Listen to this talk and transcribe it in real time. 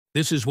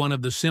This is one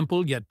of the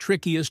simple yet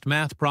trickiest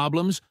math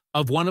problems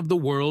of one of the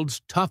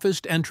world's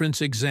toughest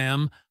entrance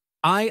exam,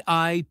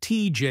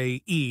 IIT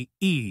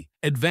JEE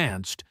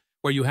Advanced,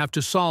 where you have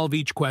to solve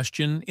each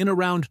question in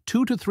around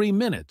 2 to 3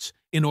 minutes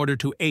in order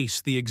to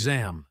ace the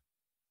exam.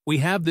 We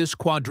have this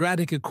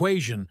quadratic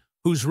equation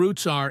whose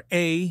roots are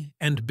a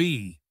and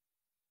b.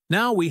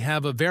 Now we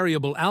have a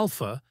variable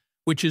alpha,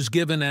 which is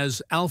given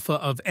as alpha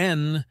of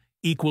n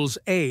equals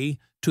a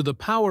to the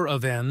power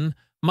of n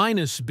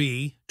minus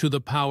b to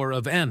the power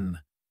of n,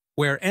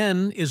 where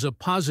n is a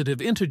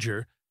positive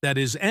integer, that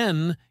is,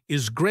 n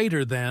is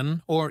greater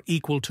than or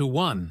equal to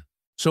 1.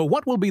 So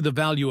what will be the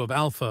value of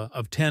alpha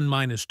of 10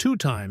 minus 2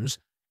 times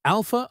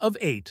alpha of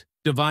 8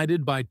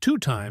 divided by 2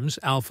 times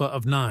alpha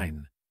of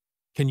 9?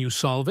 Can you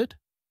solve it?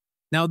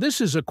 Now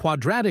this is a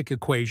quadratic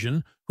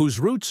equation whose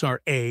roots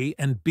are a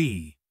and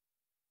b.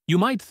 You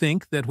might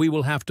think that we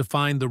will have to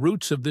find the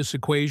roots of this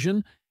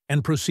equation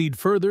and proceed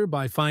further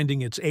by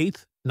finding its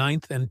 8th,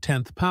 9th, and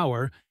 10th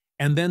power,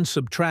 and then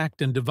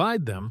subtract and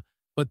divide them,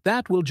 but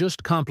that will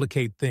just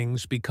complicate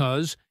things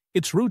because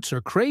its roots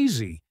are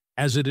crazy,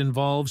 as it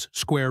involves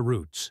square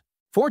roots.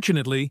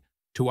 Fortunately,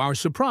 to our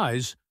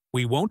surprise,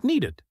 we won't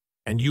need it,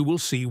 and you will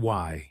see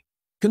why.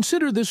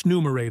 Consider this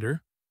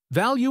numerator.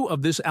 Value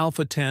of this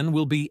alpha 10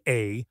 will be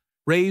a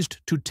raised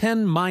to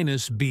 10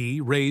 minus b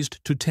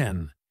raised to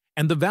 10,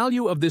 and the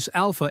value of this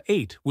alpha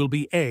 8 will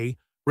be a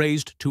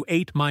raised to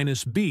 8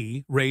 minus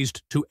b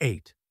raised to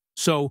 8.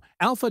 So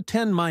alpha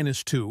 10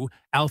 minus 2,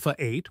 alpha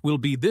 8, will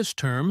be this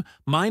term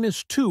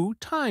minus 2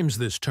 times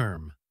this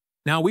term.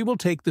 Now we will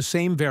take the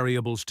same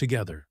variables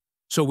together.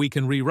 So we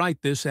can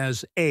rewrite this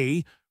as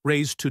a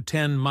raised to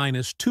 10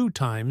 minus 2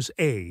 times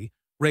a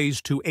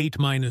raised to 8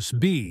 minus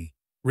b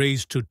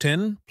raised to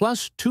 10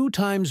 plus 2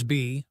 times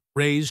b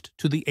raised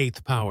to the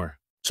 8th power.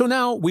 So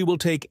now we will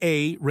take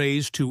a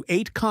raised to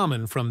 8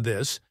 common from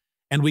this,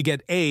 and we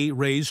get a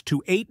raised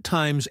to 8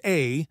 times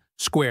a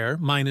square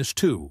minus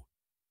 2.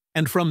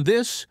 And from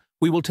this,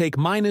 we will take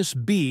minus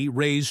b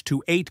raised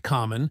to 8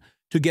 common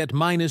to get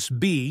minus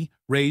b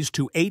raised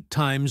to 8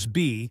 times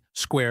b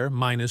square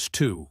minus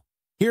 2.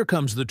 Here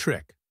comes the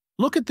trick.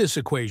 Look at this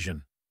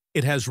equation.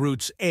 It has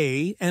roots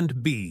a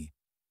and b.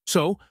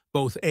 So,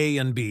 both a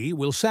and b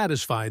will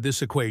satisfy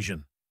this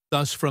equation.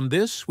 Thus, from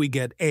this, we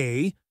get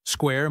a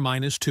square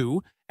minus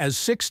 2 as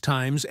 6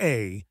 times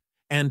a,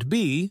 and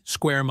b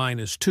square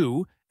minus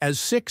 2 as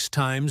 6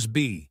 times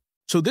b.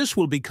 So this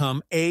will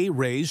become a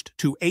raised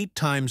to 8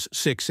 times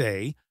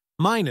 6a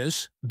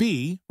minus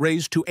b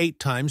raised to 8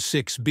 times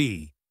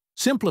 6b.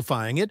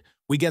 Simplifying it,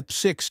 we get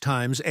 6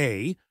 times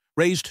a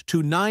raised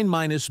to 9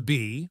 minus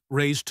b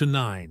raised to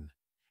 9.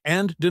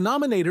 And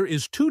denominator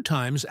is 2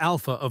 times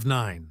alpha of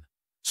 9.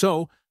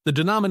 So the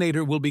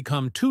denominator will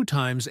become 2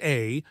 times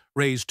a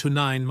raised to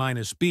 9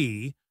 minus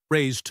b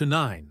raised to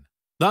 9.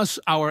 Thus,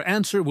 our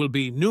answer will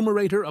be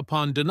numerator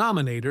upon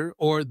denominator,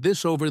 or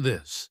this over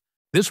this.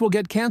 This will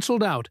get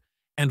cancelled out,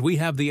 and we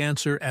have the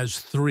answer as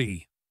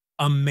 3.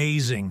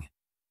 Amazing!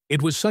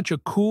 It was such a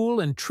cool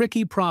and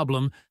tricky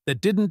problem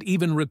that didn't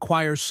even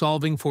require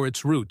solving for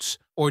its roots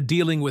or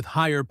dealing with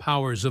higher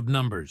powers of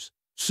numbers.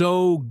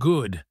 So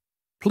good!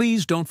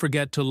 Please don't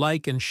forget to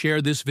like and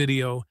share this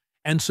video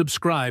and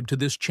subscribe to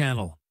this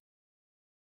channel.